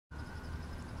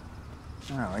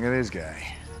Oh, look at this guy.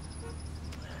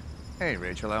 Hey,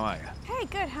 Rachel, how are you? Hey,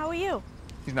 good. How are you?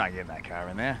 He's not getting that car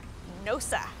in there. No,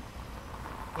 sir.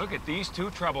 Look at these two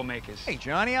troublemakers. Hey,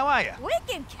 Johnny, how are you?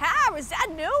 Wicked car. Is that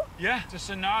new? Yeah, it's a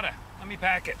Sonata. Let me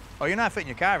pack it. Oh, you're not fitting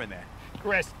your car in there.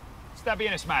 Chris, stop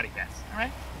being a smarty pants, all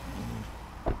right?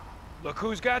 Look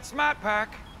who's got Smaht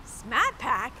Pack. Smaht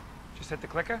Pack? Just hit the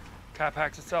clicker, car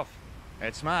packs itself.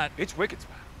 It's smart. It's wicked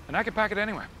smart, and I can pack it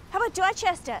anywhere. How about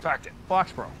Dorchester? Packed it.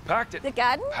 Foxborough. Packed it. The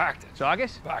garden? Packed it.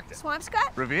 Saugus? Packed it.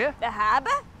 Swampscott? Revere? The harbor?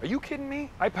 Are you kidding me?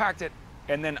 I packed it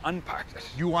and then unpacked it.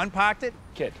 You unparked it?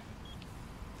 Kid.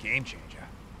 Game changer.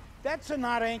 That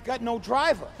Sonata ain't got no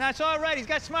driver. That's all right. He's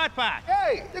got smart park.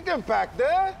 Hey, you can back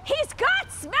there. He's got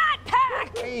Smaht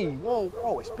Pack! Hey,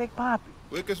 whoa, it's Big Papi.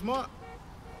 Wicked smart.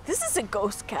 This is a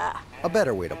ghost car. A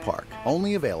better way to park.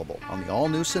 Only available on the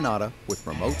all-new Sonata with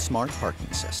remote smart parking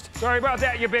assist. Sorry about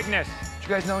that, your bigness. Did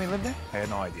you guys know he lived there? I had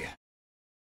no idea.